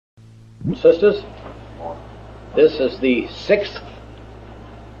and sisters, this is the sixth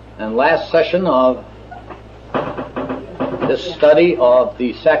and last session of this study of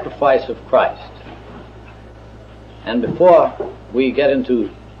the sacrifice of Christ. And before we get into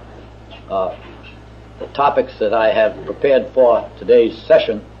the topics that I have prepared for today's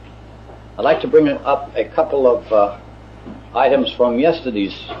session, I'd like to bring up a couple of items from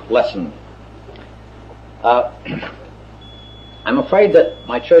yesterday's lesson. I'm afraid that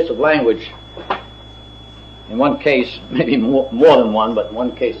my choice of language, in one case, maybe more than one, but in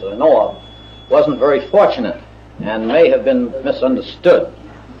one case that I know of, wasn't very fortunate and may have been misunderstood.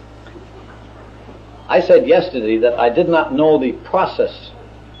 I said yesterday that I did not know the process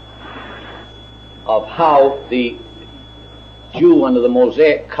of how the Jew under the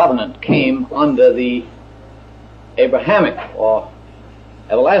Mosaic covenant came under the Abrahamic or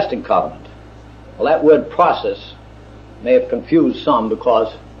everlasting covenant. Well, that word process may have confused some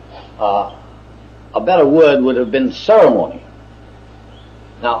because a better word would have been ceremony.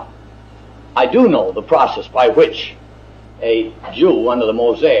 Now, I do know the process by which a Jew under the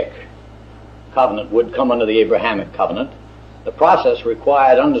Mosaic covenant would come under the Abrahamic covenant. The process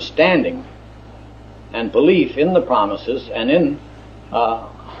required understanding and belief in the promises and in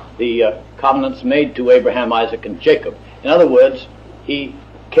the covenants made to Abraham, Isaac, and Jacob. In other words, he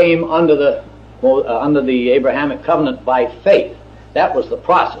came under the Abrahamic covenant by faith. That was the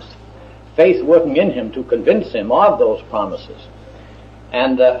process. Faith working in him to convince him of those promises.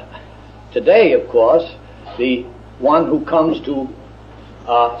 And today, of course, the one who comes to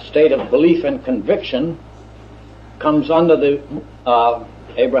a state of belief and conviction comes under the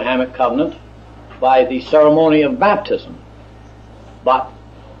Abrahamic covenant by the ceremony of baptism. But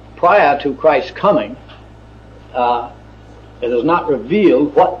prior to Christ's coming, it is not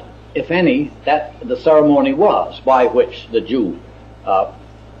revealed what, if any, that the ceremony was by which the Jew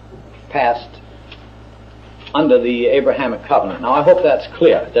passed under the Abrahamic covenant. Now, I hope that's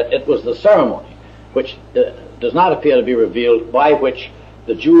clear, that it was the ceremony which does not appear to be revealed by which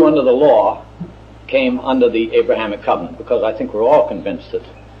the Jew under the law came under the Abrahamic covenant, because I think we're all convinced that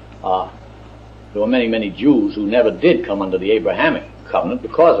there were many, many Jews who never did come under the Abrahamic covenant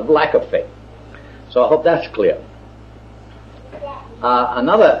because of lack of faith. So I hope that's clear.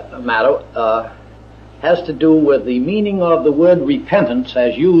 Another matter has to do with the meaning of the word repentance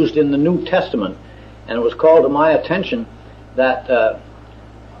as used in the New Testament. And it was called to my attention that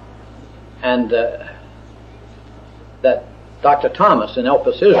that Dr. Thomas in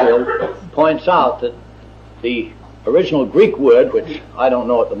Elpis Israel points out that the original Greek word, which I don't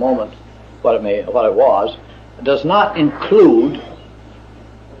know at the moment what it was, does not include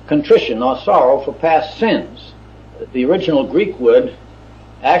contrition or sorrow for past sins. The original Greek word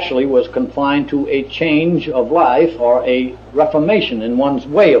actually was confined to a change of life or a reformation in one's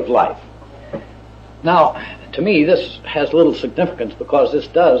way of life. Now, to me, this has little significance because this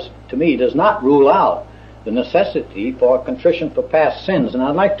does not rule out the necessity for contrition for past sins. And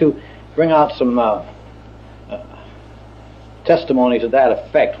I'd like to bring out some testimony to that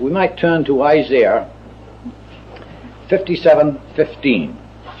effect. We might turn to Isaiah 57:15.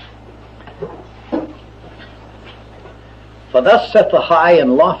 For thus saith the high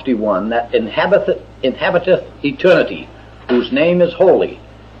and lofty one that inhabiteth eternity, whose name is holy.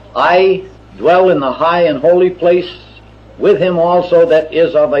 I dwell in the high and holy place, with him also that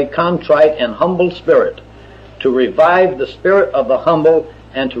is of a contrite and humble spirit, to revive the spirit of the humble,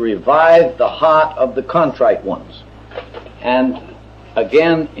 and to revive the heart of the contrite ones. And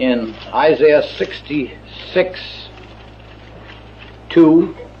again in Isaiah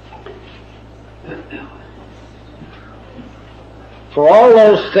 66:2, for all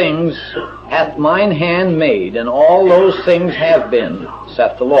those things hath mine hand made, and all those things have been,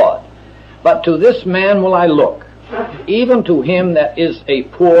 saith the Lord. But to this man will I look, even to him that is a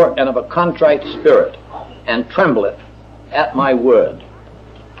poor and of a contrite spirit, and trembleth at my word.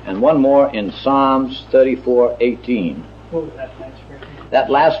 And one more in Psalms 34:18. What was that last verse? That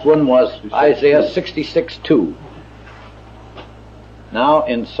last one was Isaiah 66:2. Now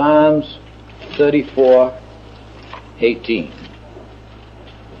in Psalms 34:18.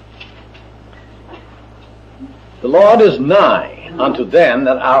 The Lord is nigh unto them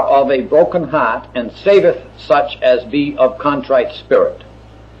that are of a broken heart, and saveth such as be of contrite spirit.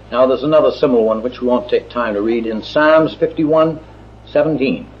 Now there's another similar one which we won't take time to read in Psalms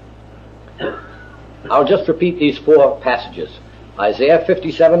 51:17. I'll just repeat these four passages. Isaiah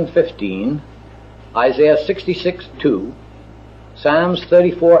 57:15, Isaiah 66:2, Psalms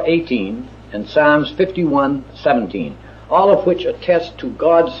 34:18, and Psalms 51:17, all of which attest to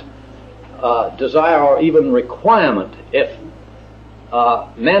God's desire or even requirement, if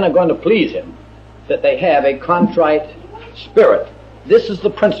men are going to please him, that they have a contrite spirit. This is the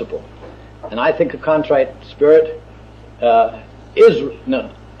principle. And I think a contrite spirit is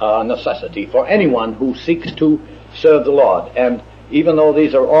a necessity for anyone who seeks to serve the Lord. And even though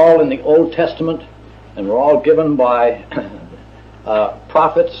these are all in the Old Testament, and were all given by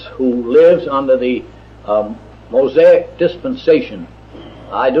prophets who lived under the Mosaic dispensation,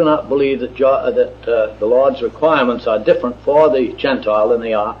 I do not believe that the Lord's requirements are different for the Gentile than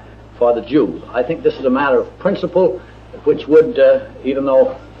they are for the Jew. I think this is a matter of principle, which would, even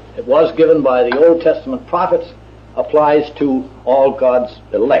though it was given by the Old Testament prophets, applies to all God's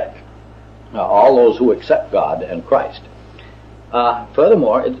elect, all those who accept God and Christ.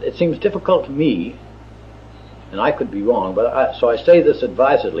 Furthermore, it seems difficult to me, and I could be wrong, but so I say this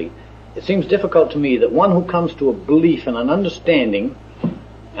advisedly, it seems difficult to me that one who comes to a belief and an understanding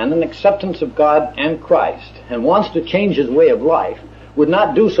and an acceptance of God and Christ and wants to change his way of life would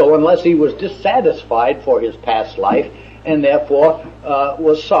not do so unless he was dissatisfied for his past life and therefore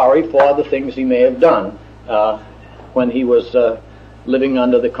was sorry for the things he may have done when he was living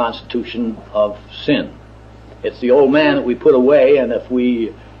under the constitution of sin. It's the old man that we put away, and if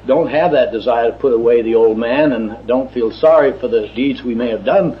we don't have that desire to put away the old man and don't feel sorry for the deeds we may have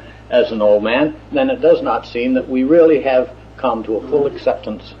done as an old man, then it does not seem that we really have come to a full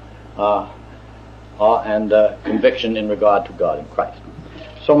acceptance and conviction in regard to God and Christ.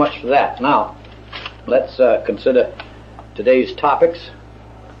 So much for that. Now, let's consider today's topics,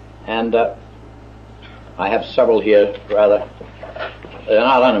 and I have several here. Rather, they're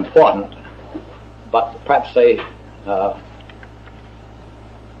not unimportant, but perhaps they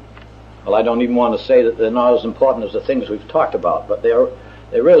well, I don't even want to say that they're not as important as the things we've talked about, but they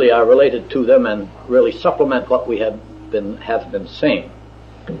really are related to them and really supplement what we have been saying.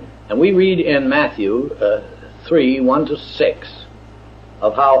 And we read in Matthew 3:1-6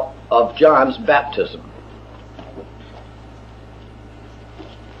 of John's baptism.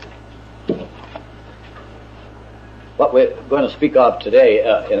 What we're going to speak of today,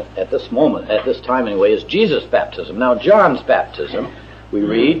 at this moment, at this time anyway, is Jesus' baptism. Now, John's baptism, we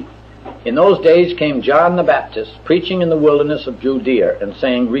read, "In those days came John the Baptist, preaching in the wilderness of Judea, and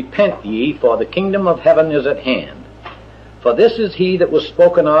saying, Repent ye, for the kingdom of heaven is at hand. For this is he that was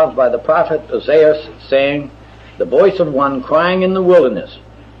spoken of by the prophet Isaiah, saying, The voice of one crying in the wilderness,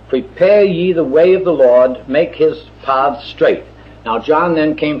 Prepare ye the way of the Lord, make his paths straight." Now, John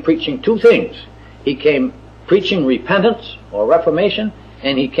then came preaching two things. He came preaching repentance or reformation,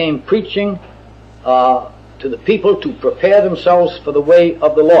 and he came preaching to the people to prepare themselves for the way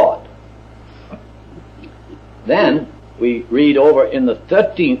of the Lord. Then we read over in the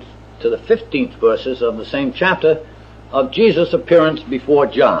 13th to the 15th verses of the same chapter of Jesus' appearance before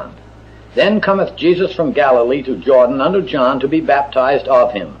John. "Then cometh Jesus from Galilee to Jordan unto John to be baptized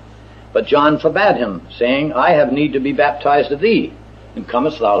of him. But John forbade him, saying, I have need to be baptized of thee, and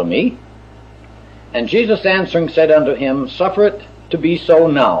comest thou to me? And Jesus answering said unto him, Suffer it to be so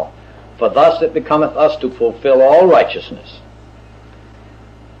now, for thus it becometh us to fulfill all righteousness."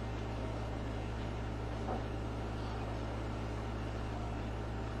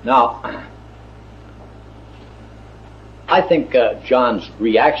 Now, I think John's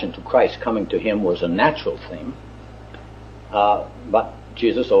reaction to Christ coming to him was a natural thing, but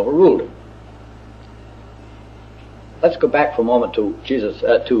Jesus overruled him. Let's go back for a moment to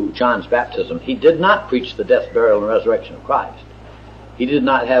to John's baptism. He did not preach the death, burial, and resurrection of Christ. He did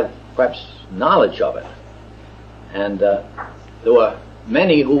not have perhaps knowledge of it, and there were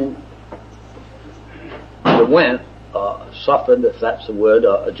many who went suffered, if that's the word,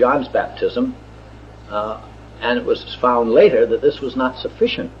 John's baptism, and it was found later that this was not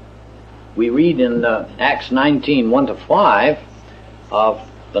sufficient. We read in Acts 19:1-5 of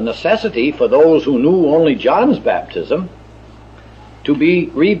the necessity for those who knew only John's baptism to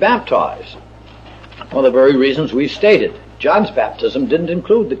be rebaptized for the very reasons we've stated. John's baptism didn't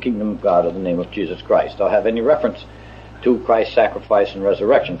include the kingdom of God or the name of Jesus Christ, or have any reference to Christ's sacrifice and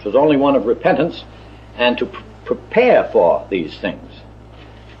resurrection. It was only one of repentance and to prepare for these things.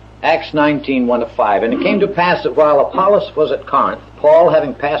 Acts 19:1-5, "And it came to pass that while Apollos was at Corinth, Paul,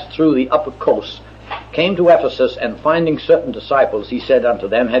 having passed through the upper coasts, came to Ephesus, and finding certain disciples, he said unto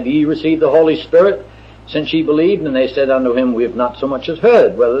them, Have ye received the Holy Spirit, since ye believed? And they said unto him, We have not so much as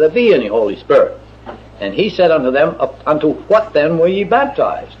heard whether there be any Holy Spirit. And he said unto them, Unto what then were ye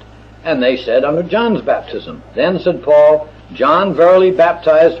baptized? And they said, Unto John's baptism. Then said Paul, John verily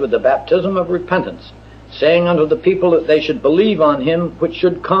baptized with the baptism of repentance, saying unto the people that they should believe on him which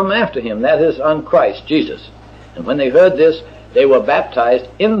should come after him, that is, on Christ Jesus. And when they heard this, they were baptized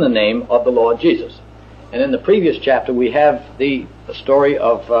in the name of the Lord Jesus. And in the previous chapter we have the story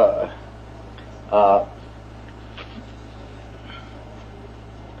of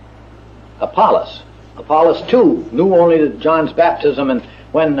Apollos. Apollos too knew only John's baptism, and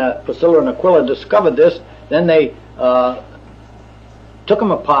when Priscilla and Aquila discovered this, then they took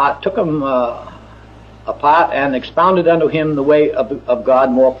him apart and expounded unto him the way of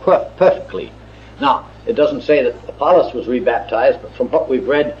God more perfectly. Now, it doesn't say that Apollos was rebaptized, but from what we've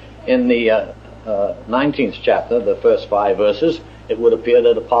read in the 19th chapter, the first 5 verses, it would appear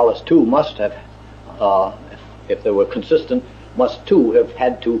that Apollos too must have, if they were consistent, must too have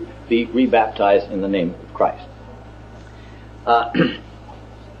had to be rebaptized in the name of Christ.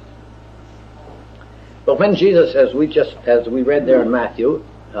 But when Jesus, as we read there in Matthew,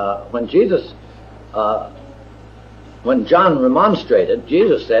 when John remonstrated,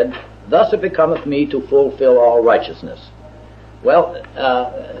 Jesus said, "Thus it becometh me to fulfill all righteousness." Well,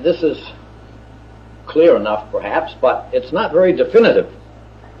 this is clear enough perhaps, but it's not very definitive.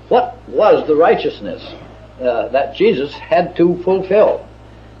 What was the righteousness that Jesus had to fulfill?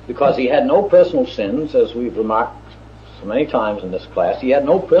 Because he had no personal sins, as we've remarked so many times in this class. He had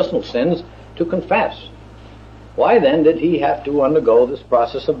no personal sins to confess. Why then did he have to undergo this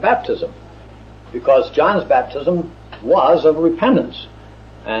process of baptism? Because John's baptism was of repentance,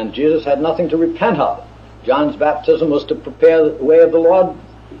 and Jesus had nothing to repent of. John's baptism was to prepare the way of the Lord,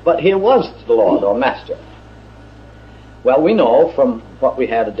 but here was the Lord or Master. Well, we know from what we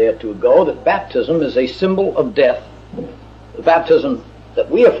had a day or two ago that baptism is a symbol of death. The baptism that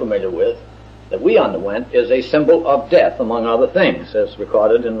we are familiar with, that we underwent, is a symbol of death, among other things, as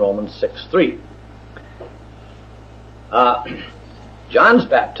recorded in Romans 6:3. John's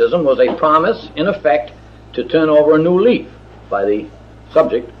baptism was a promise, in effect, to turn over a new leaf by the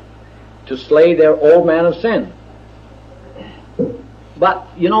subject, to slay their old man of sin. But,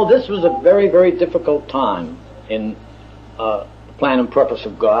 this was a very, very difficult time in the plan and purpose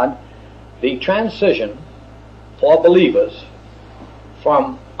of God. The transition for believers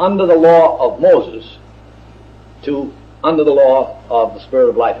from under the law of Moses to under the law of the Spirit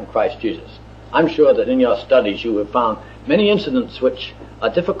of life in Christ Jesus. I'm sure that in your studies you have found many incidents which are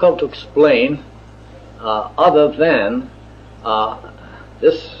difficult to explain other than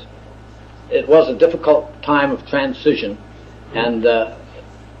it was a difficult time of transition, and it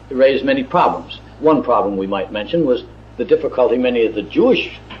raised many problems. One problem we might mention was the difficulty many of the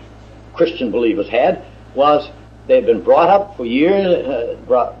Jewish Christian believers had was they had been brought up for years,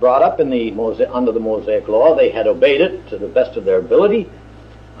 brought up in under the Mosaic law. They had obeyed it to the best of their ability,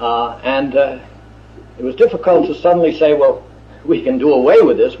 and it was difficult to suddenly say, well, we can do away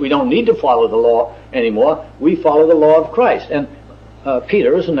with this. We don't need to follow the law anymore. We follow the law of Christ. And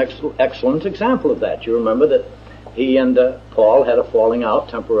Peter is an excellent example of that. You remember that he and Paul had a falling out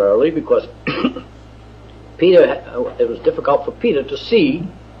temporarily because it was difficult for Peter to see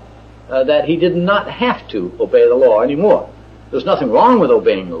that he did not have to obey the law anymore. There's nothing wrong with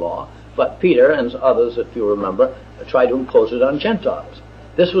obeying the law, but Peter and others, if you remember, tried to impose it on Gentiles.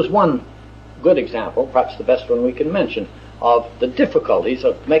 This was one good example, perhaps the best one we can mention, of the difficulties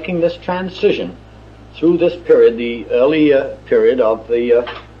of making this transition through this period, the early period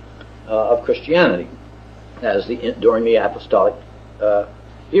of Christianity, during the apostolic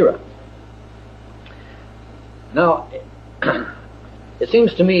era. Now, it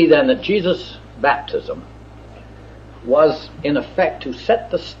seems to me then that Jesus' baptism was in effect to set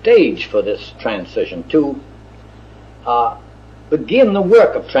the stage for this transition, to begin the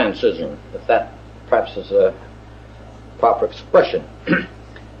work of transition, if that perhaps is a proper expression,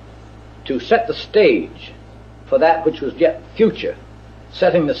 to set the stage for that which was yet future,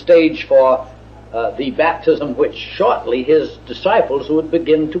 setting the stage for the baptism which shortly his disciples would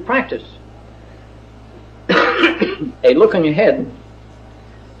begin to practice. A looking ahead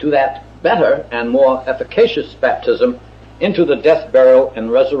to that better and more efficacious baptism into the death, burial,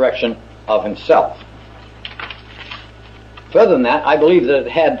 and resurrection of himself. Further than that, I believe that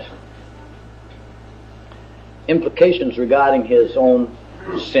it had implications regarding his own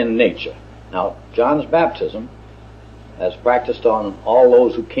sin nature. Now, John's baptism, as practiced on all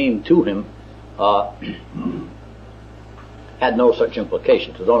those who came to him, had no such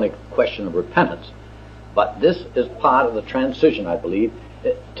implications. It was only a question of repentance. But this is part of the transition, I believe.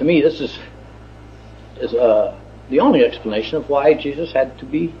 To me, this is the only explanation of why Jesus had to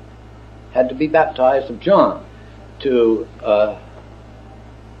be baptized of John, to a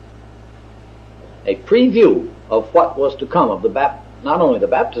preview of what was to come, of not only the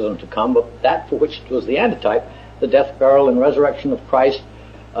baptism to come, but that for which was the antitype, the death, burial, and resurrection of Christ,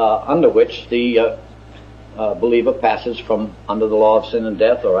 under which the believer passes from under the law of sin and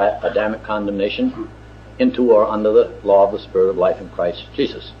death, or Adamic condemnation, into or under the law of the Spirit of life in Christ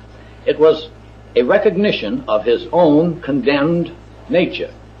Jesus. It was a recognition of his own condemned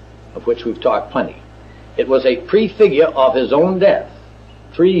nature, of which we've talked plenty. It was a prefigure of his own death,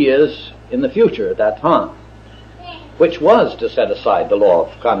 3 years in the future at that time, which was to set aside the law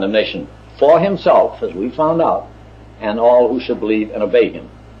of condemnation for himself, as we found out, and all who should believe and obey him.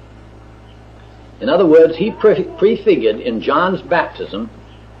 In other words, he prefigured in John's baptism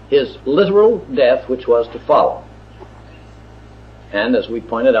his literal death which was to follow. And as we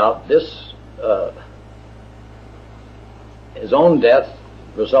pointed out, this his own death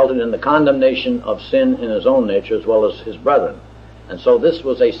resulted in the condemnation of sin in his own nature as well as his brethren. And so this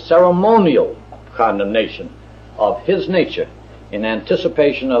was a ceremonial condemnation of his nature in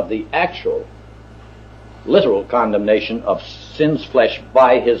anticipation of the actual, literal condemnation of sin's flesh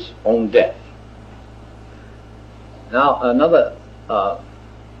by his own death. Now, another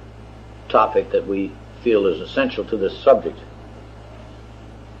topic that we feel is essential to this subject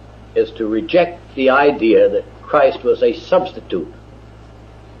is to reject the idea that Christ was a substitute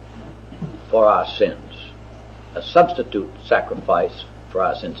for our sins, a substitute sacrifice for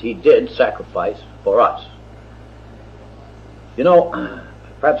our sins. He did sacrifice for us. You know,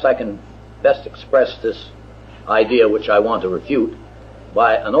 perhaps I can best express this idea, which I want to refute,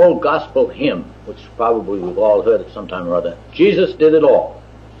 by an old gospel hymn, which probably we've all heard at some time or other. Jesus did it all.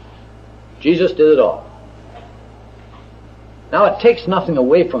 Jesus did it all. Now, it takes nothing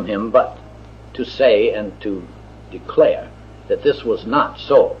away from him but to say and to declare that this was not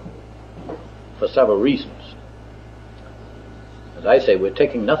so, for several reasons. As I say, we're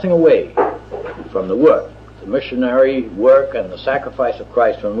taking nothing away from the work, the missionary work and the sacrifice of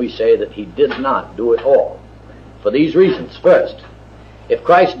Christ when we say that he did not do it all. For these reasons. First, if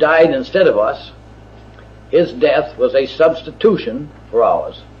Christ died instead of us, his death was a substitution for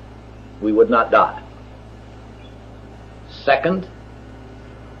ours. We would not die. Second,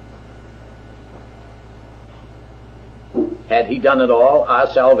 had he done it all, our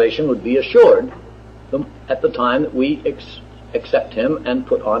salvation would be assured at the time that we accept him and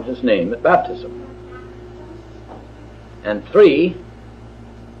put on his name at baptism. And three,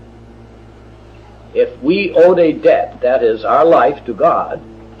 if we owed a debt, that is, our life to God,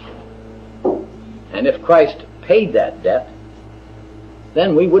 and if Christ paid that debt,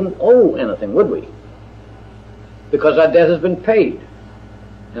 then we wouldn't owe anything, would we? Because our debt has been paid,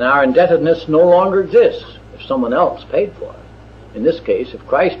 and our indebtedness no longer exists if someone else paid for it. In this case, if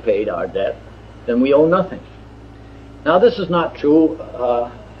Christ paid our debt, then we owe nothing. Now, this is not true,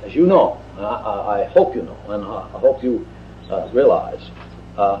 as you know. I hope you know, and I hope you realize,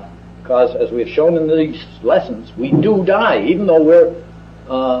 because as we've shown in these lessons, we do die, even though we're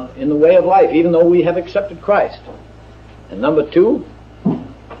in the way of life, even though we have accepted Christ. And number two,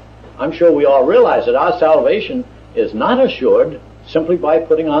 I'm sure we all realize that our salvation is not assured simply by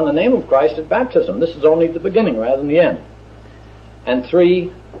putting on the name of Christ at baptism. This is only the beginning rather than the end. And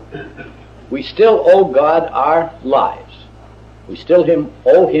three, we still owe God our lives. We still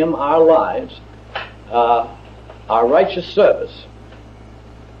owe him our lives, our righteous service,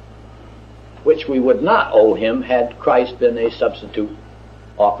 which we would not owe him had Christ been a substitute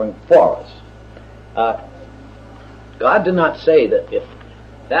offering for us. God did not say that if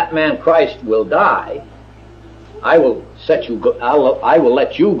that man Christ will die, I will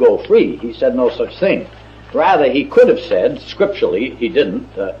let you go free. He said no such thing. Rather, he could have said, scripturally, he didn't,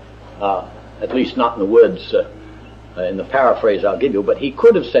 at least not in the words, in the paraphrase I'll give you, but he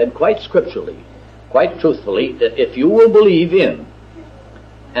could have said quite scripturally, quite truthfully, that if you will believe in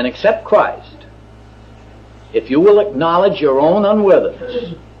and accept Christ, if you will acknowledge your own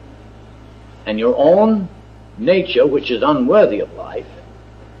unworthiness and your own nature, which is unworthy of life,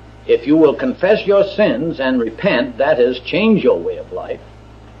 if you will confess your sins and repent, that is, change your way of life,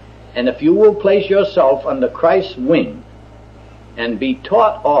 and if you will place yourself under Christ's wing and be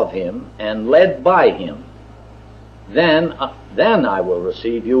taught of him and led by him, then I will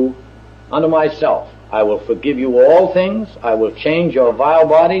receive you unto myself. I will forgive you all things. I will change your vile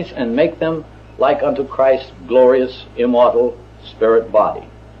bodies and make them like unto Christ's glorious, immortal spirit body.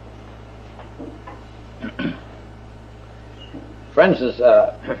 Friends,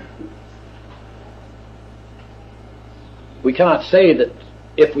 we cannot say that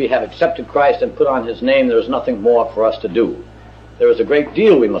if we have accepted Christ and put on his name, there is nothing more for us to do. There is a great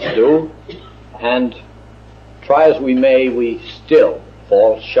deal we must do, and try as we may, we still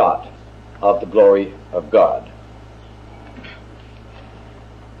fall short of the glory of God.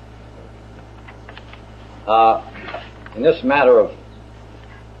 In this matter of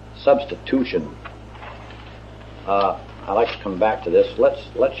substitution, I'd like to come back to this.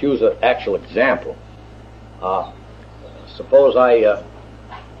 Let's use an actual example. Uh, suppose I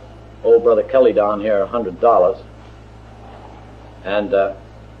owe Brother Kelly down here $100, and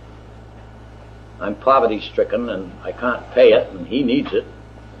I'm poverty-stricken, and I can't pay it, and he needs it.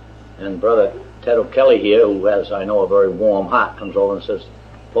 And Brother Ted O'Kelly here, who has, I know, a very warm heart, comes over and says,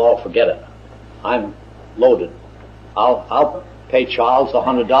 "Paul, forget it. I'm loaded. I'll pay Charles the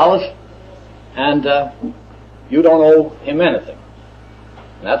 $100, and you don't owe him anything."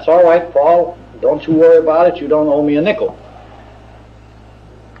 And that's all right, Paul. Don't you worry about it. You don't owe me a nickel.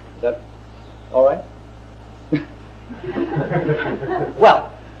 Is that all right?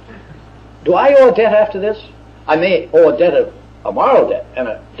 Well, do I owe a debt after this? I may owe a debt of a moral debt and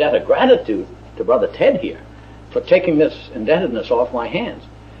a debt of gratitude to Brother Ted here for taking this indebtedness off my hands.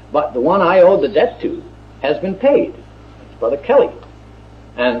 But the one I owe the debt to has been paid. It's Brother Kelly.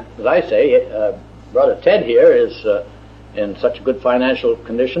 And as I say, Brother Ted here is in such a good financial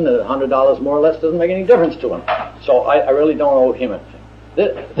condition that $100 more or less doesn't make any difference to him. So I really don't owe him anything.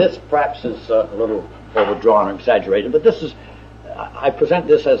 This perhaps is a little overdrawn or exaggerated, but this is, I present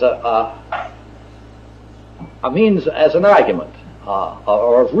this as a means, as an argument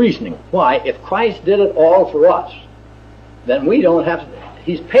or of reasoning. Why? If Christ did it all for us, then we don't have to,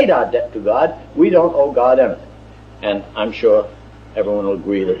 he's paid our debt to God, we don't owe God anything. And I'm sure everyone will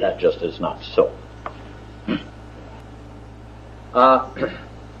agree that that just is not so. To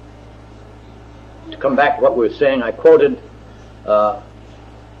come back to what we were saying, I quoted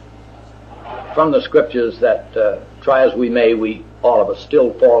from the scriptures that try as we may, we all of us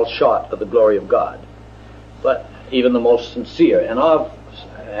still fall short of the glory of God. But even the most sincere and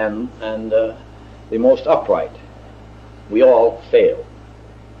the most upright, we all fail.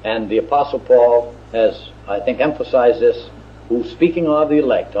 And the Apostle Paul has, I think, emphasized this, who, speaking of the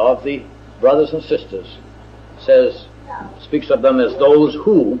elect, of the brothers and sisters, speaks of them as those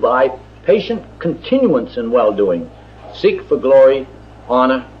who, by patient continuance in well-doing, seek for glory,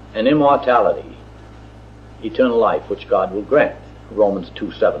 honor, and immortality, eternal life, which God will grant. Romans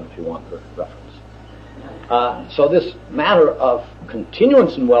 2:7, if you want the reference. So this matter of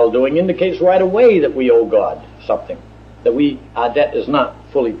continuance in well-doing indicates right away that we owe God something, that our debt is not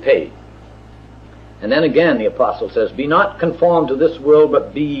fully paid. And then again the apostle says, "Be not conformed to this world,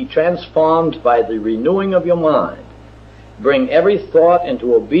 but be ye transformed by the renewing of your mind. Bring every thought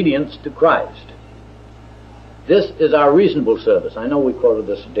into obedience to Christ." This is our reasonable service. I know we quoted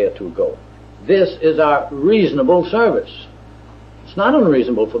this a day or two ago. This is our reasonable service. It's not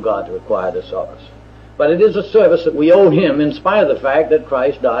unreasonable for God to require this of us, but it is a service that we owe him in spite of the fact that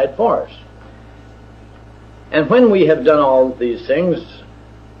Christ died for us. And when we have done all these things,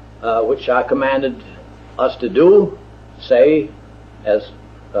 which are commanded us to do, say, as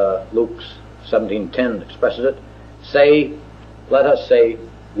Luke 17:10 expresses it, let us say,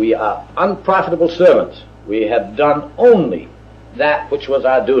 we are unprofitable servants. We have done only that which was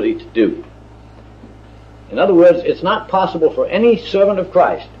our duty to do. In other words, it's not possible for any servant of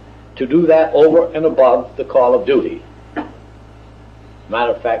Christ to do that over and above the call of duty.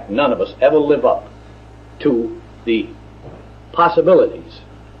 Matter of fact, none of us ever live up to the possibilities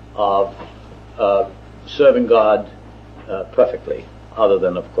of serving God perfectly, other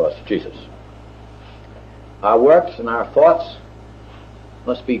than, of course, Jesus. Our works and our thoughts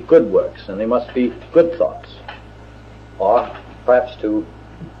must be good works, and they must be good thoughts. Or perhaps to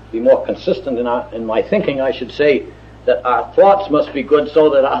be more consistent in my thinking, I should say that our thoughts must be good so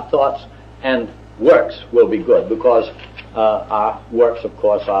that our thoughts and works will be good, because our works, of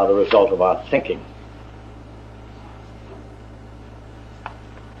course, are the result of our thinking.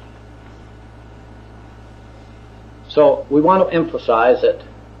 So we want to emphasize that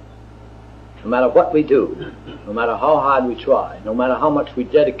no matter what we do, no matter how hard we try, no matter how much we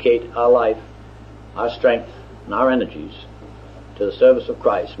dedicate our life, our strength, and our energies to the service of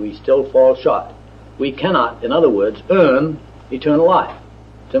Christ, we still fall short. We cannot, in other words, earn eternal life.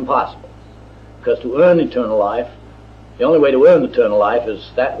 It's impossible. Because to earn eternal life, the only way to earn eternal life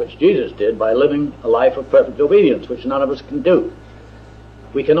is that which Jesus did by living a life of perfect obedience, which none of us can do.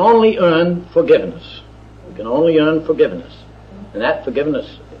 We can only earn forgiveness. We can only earn forgiveness. And that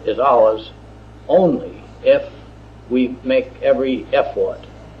forgiveness is ours only if we make every effort,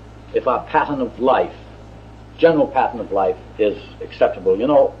 if our pattern of life, general pattern of life, is acceptable. You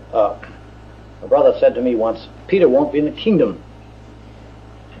know, a brother said to me once, "Peter won't be in the kingdom."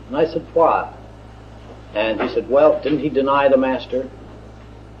 And I said, "Why?" And he said, "Well, didn't he deny the master?"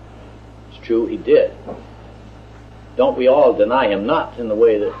 It's true, he did. Don't we all deny him? Not in the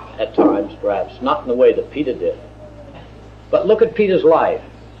way that, at times perhaps, not in the way that Peter did. But look at Peter's life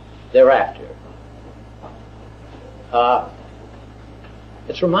thereafter.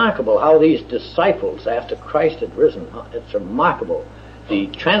 It's remarkable how these disciples, after Christ had risen, it's remarkable the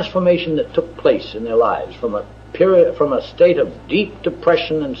transformation that took place in their lives from a state of deep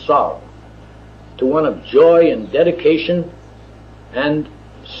depression and sorrow to one of joy and dedication and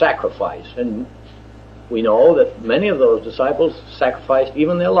sacrifice. And we know that many of those disciples sacrificed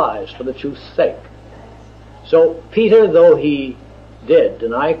even their lives for the truth's sake. So Peter, though he did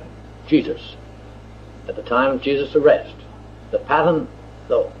deny Jesus at the time of Jesus' arrest,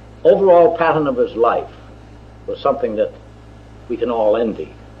 the overall pattern of his life was something that we can all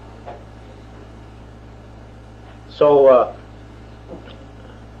envy. So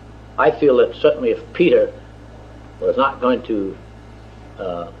I feel that certainly if Peter was not going to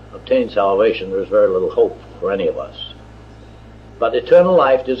obtain salvation, there's very little hope for any of us. But eternal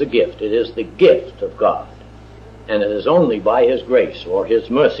life is a gift. It is the gift of God. And it is only by His grace or His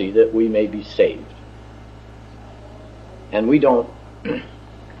mercy that we may be saved. And we don't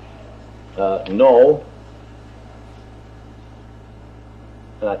know,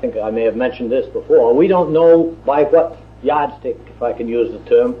 and I think I may have mentioned this before, we don't know by what yardstick, if I can use the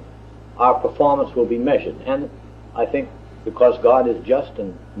term, our performance will be measured. And I think because God is just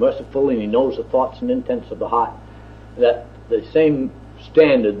and merciful and He knows the thoughts and intents of the heart, that the same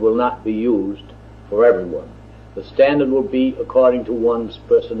standard will not be used for everyone. The standard will be according to one's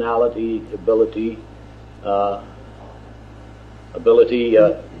personality, ability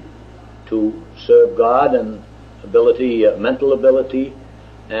to serve God, and mental ability,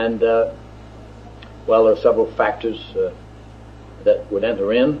 and well, there are several factors that would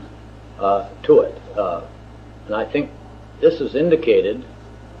enter in to it. And I think this is indicated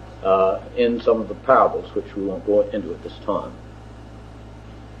in some of the parables, which we won't go into at this time,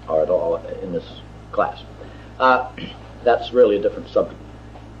 or at all in this class. That's really a different subject.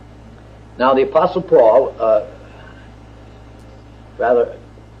 Now, the Apostle Paul, rather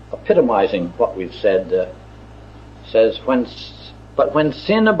epitomizing what we've said, says, but when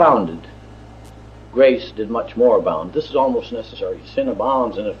sin abounded, grace did much more abound. This is almost necessary. Sin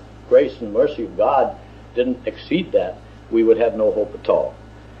abounds, and if grace and mercy of God didn't exceed that, we would have no hope at all.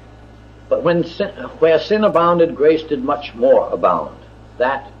 But where sin abounded, grace did much more abound,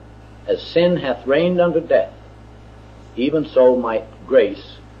 that as sin hath reigned unto death, even so might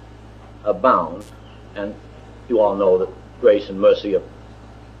grace abound. And you all know that grace and mercy,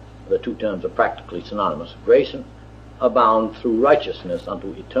 the two terms are practically synonymous. Grace abound through righteousness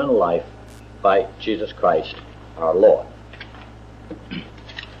unto eternal life by Jesus Christ our Lord.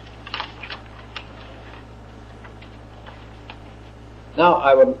 Now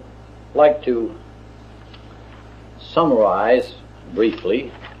I would like to summarize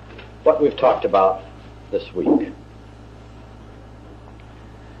briefly what we've talked about this week.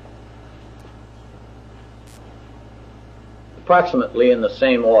 Approximately in the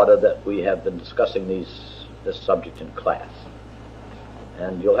same order that we have been discussing this subject in class.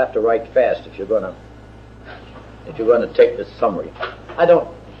 And you'll have to write fast if you're going to take this summary. I don't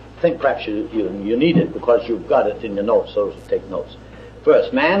think perhaps you need it, because you've got it in your notes, so to take notes.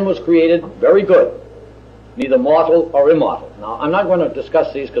 First, man was created very good, neither mortal or immortal. Now, I'm not going to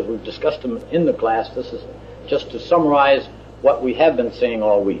discuss these because we've discussed them in the class. This is just to summarize what we have been saying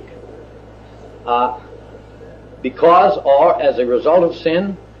all week. Because, or as a result of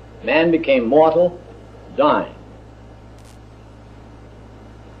sin, man became mortal, dying.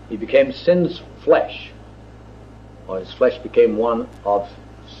 He became sin's flesh, or his flesh became one of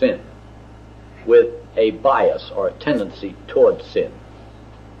sin, with a bias or a tendency toward sin.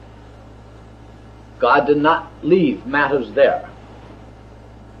 God did not leave matters there.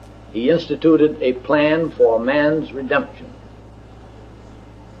 He instituted a plan for man's redemption.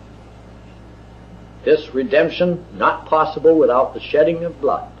 This redemption not possible without the shedding of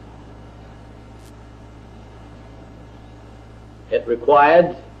blood. It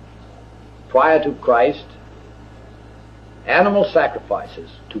required, prior to Christ, animal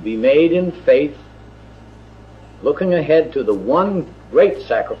sacrifices to be made in faith, looking ahead to the one great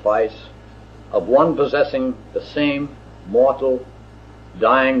sacrifice of one possessing the same mortal,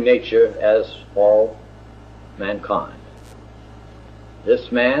 dying nature as all mankind.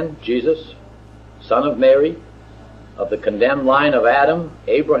 This man, Jesus, son of Mary, of the condemned line of Adam,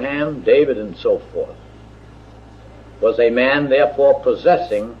 Abraham, David, and so forth, was a man therefore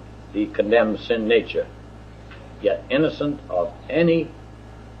possessing the condemned sin nature, yet innocent of any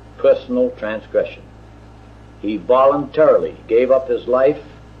personal transgression. He voluntarily gave up his life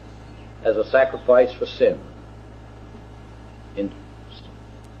as a sacrifice for sin. In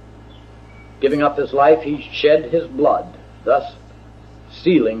giving up his life, he shed his blood, thus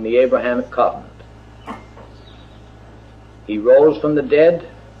sealing the Abrahamic covenant. He rose from the dead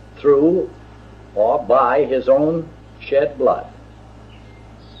through or by his own shed blood.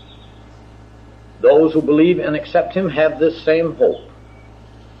 Those who believe and accept him have this same hope.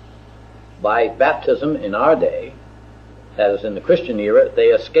 By baptism in our day, as in the Christian era, they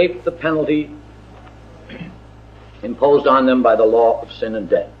escape the penalty imposed on them by the law of sin and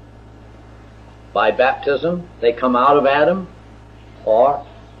death. By baptism, they come out of Adam,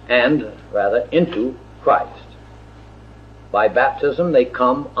 into Christ. By baptism, they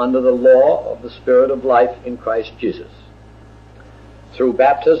come under the law of the Spirit of life in Christ Jesus. Through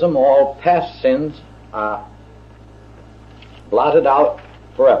baptism, all past sins are blotted out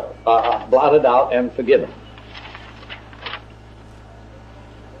forever, blotted out and forgiven.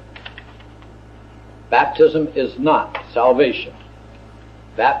 Baptism is not salvation.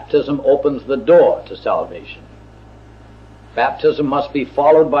 Baptism opens the door to salvation. Baptism must be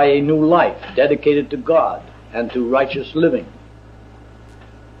followed by a new life dedicated to God and to righteous living.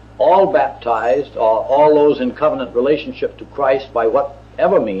 All baptized, or all those in covenant relationship to Christ by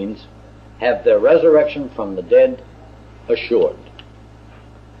whatever means, have their resurrection from the dead assured.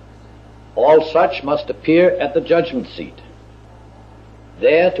 All such must appear at the judgment seat,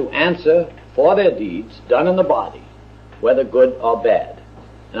 there to answer for their deeds done in the body, whether good or bad.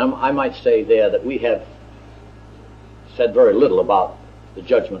 And I might say there that we have said very little about the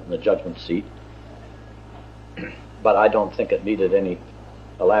judgment and the judgment seat, but I don't think it needed any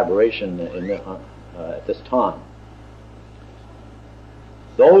elaboration at this time.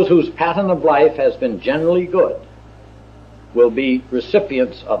 Those whose pattern of life has been generally good will be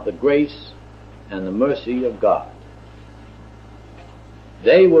recipients of the grace and the mercy of God.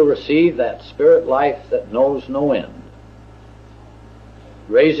 They will receive that spirit life that knows no end,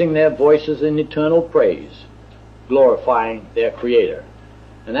 raising their voices in eternal praise, glorifying their Creator.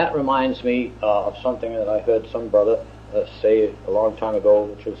 And that reminds me of something that I heard some brother say a long time ago,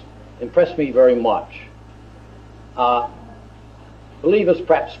 which has impressed me very much. Believers,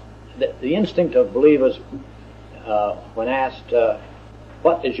 perhaps, the instinct of believers, when asked,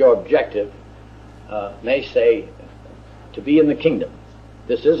 what is your objective, may say, to be in the kingdom.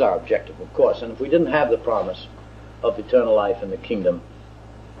 This is our objective, of course, and if we didn't have the promise of eternal life in the kingdom,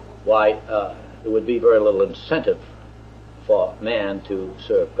 why, there would be very little incentive for man to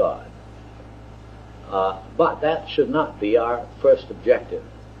serve God. But that should not be our first objective.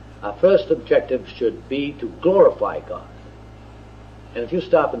 Our first objective should be to glorify God. And if you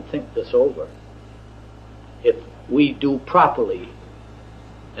stop and think this over, if we do properly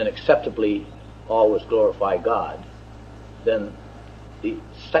and acceptably always glorify God, then the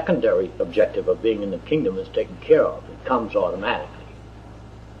secondary objective of being in the kingdom is taken care of. It comes automatically.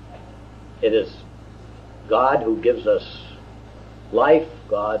 It is God who gives us life,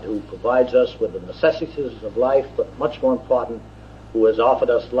 God who provides us with the necessities of life, but much more important, who has offered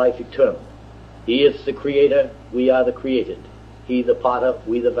us life eternal. He is the creator, we are the created. He the potter,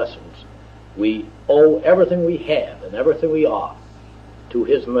 we the vessels. We owe everything we have and everything we are to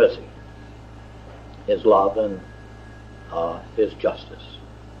his mercy, his love, and his justice.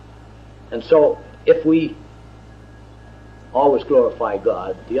 And so, if we always glorify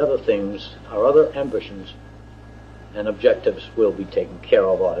God, the other things, our other ambitions and objectives will be taken care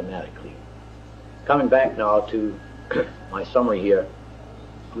of automatically. Coming back now to my summary here,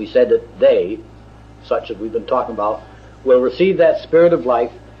 we said that they, such as we've been talking about, will receive that spirit of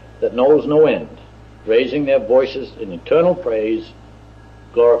life that knows no end, raising their voices in eternal praise,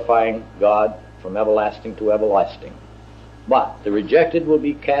 glorifying God from everlasting to everlasting. But the rejected will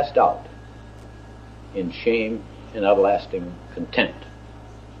be cast out in shame and everlasting contempt.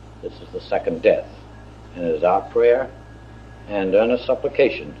 This is the second death. And it is our prayer and earnest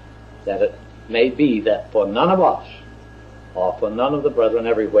supplication that it may be that for none of us, or for none of the brethren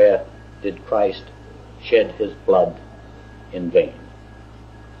everywhere, did Christ shed his blood in vain.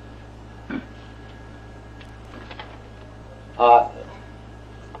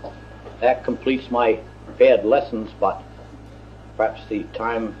 That completes my prepared lessons, but perhaps the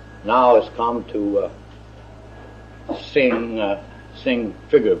time now has come to sing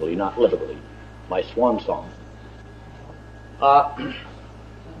figuratively, not literally, my swan song.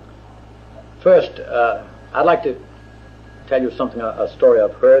 First, I'd like to tell you something, a story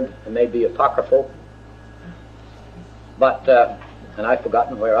I've heard. It may be apocryphal, but and I've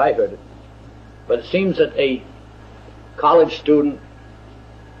forgotten where I heard it. But it seems that a college student,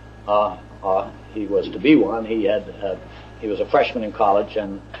 he was to be one. He was a freshman in college,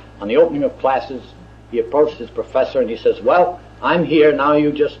 and on the opening of classes, he approached his professor and he says, "Well, I'm here now.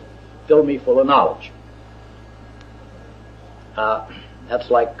 You just fill me full of knowledge." That's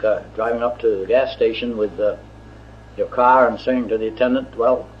like driving up to the gas station with your car and saying to the attendant,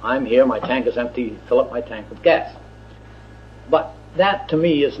 well, I'm here, my tank is empty, fill up my tank with gas. But that to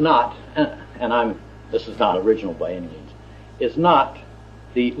me is not, this is not original by any means, is not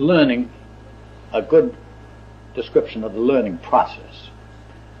the learning, a good description of the learning process.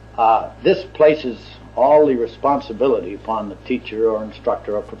 This places all the responsibility upon the teacher or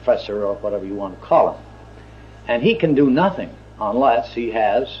instructor or professor or whatever you want to call him. And he can do nothing unless he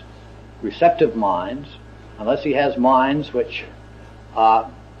has receptive minds, unless he has minds which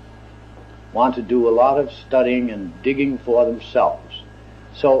want to do a lot of studying and digging for themselves.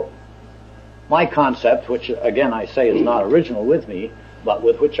 So my concept, which again I say is not original with me, but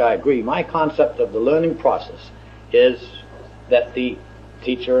with which I agree, my concept of the learning process is that the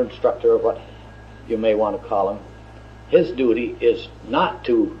teacher, instructor, or what you may want to call him, his duty is not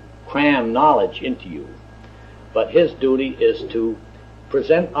to cram knowledge into you, but his duty is to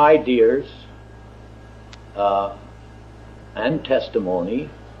present ideas and testimony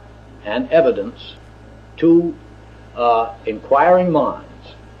and evidence to inquiring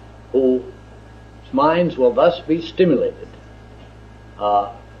minds, whose minds will thus be stimulated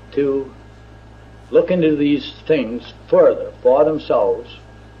to look into these things further for themselves,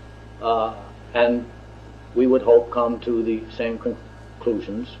 and we would hope come to the same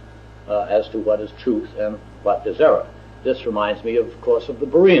conclusions as to what is truth and what is error. This reminds me, of course, of the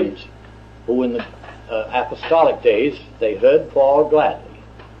Bereans, who in the apostolic days, they heard Paul gladly.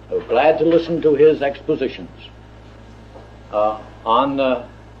 They were glad to listen to his expositions on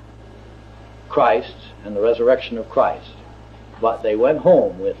Christ and the resurrection of Christ. But they went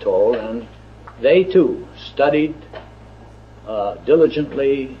home, we're told, and they too studied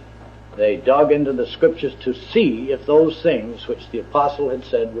diligently. They dug into the scriptures to see if those things which the apostle had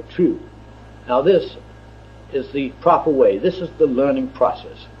said were true. Now this is the proper way. This is the learning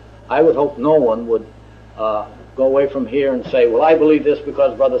process. I would hope no one would go away from here and say, well, I believe this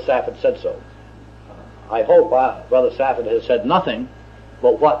because Brother Safford said so. I hope Brother Safford has said nothing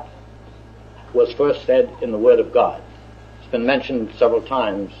but what was first said in the Word of God. It's been mentioned several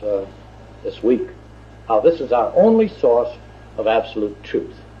times this week how this is our only source of absolute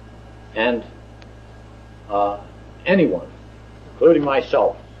truth. And anyone, including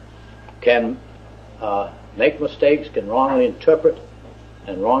myself, can make mistakes, can wrongly interpret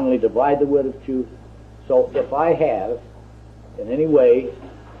and wrongly divide the word of truth. So if I have, in any way,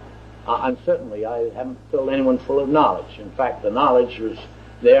 I haven't filled anyone full of knowledge. In fact, the knowledge was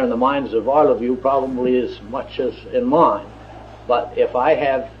there in the minds of all of you probably as much as in mine. But if I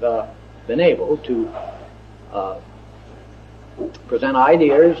have been able to present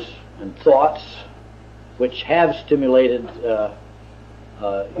ideas and thoughts which have stimulated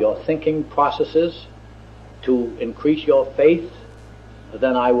your thinking processes to increase your faith,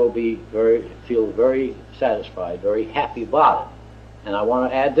 then I will feel very satisfied, very happy about it. And I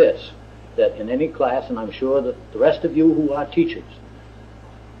want to add this, that in any class, and I'm sure that the rest of you who are teachers,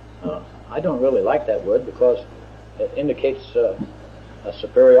 I don't really like that word because it indicates a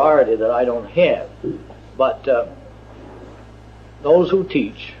superiority that I don't have. But those who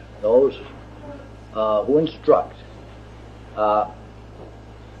teach, those who instruct,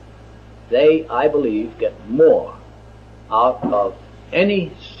 they, I believe, get more out of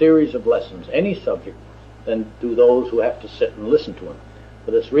any series of lessons, any subject, than do those who have to sit and listen to him.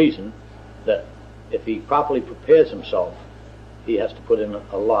 For this reason, that if he properly prepares himself, he has to put in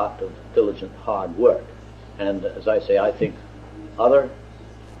a lot of diligent, hard work. And as I say, I think other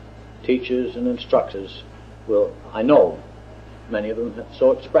teachers and instructors will, I know many of them have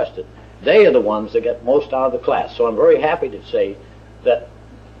so expressed it, they are the ones that get most out of the class. So I'm very happy to say that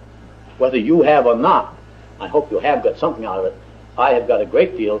whether you have or not, I hope you have got something out of it. I have got a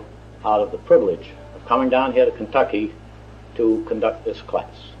great deal out of the privilege of coming down here to Kentucky to conduct this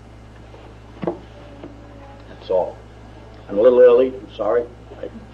class. That's all. I'm a little early, I'm sorry.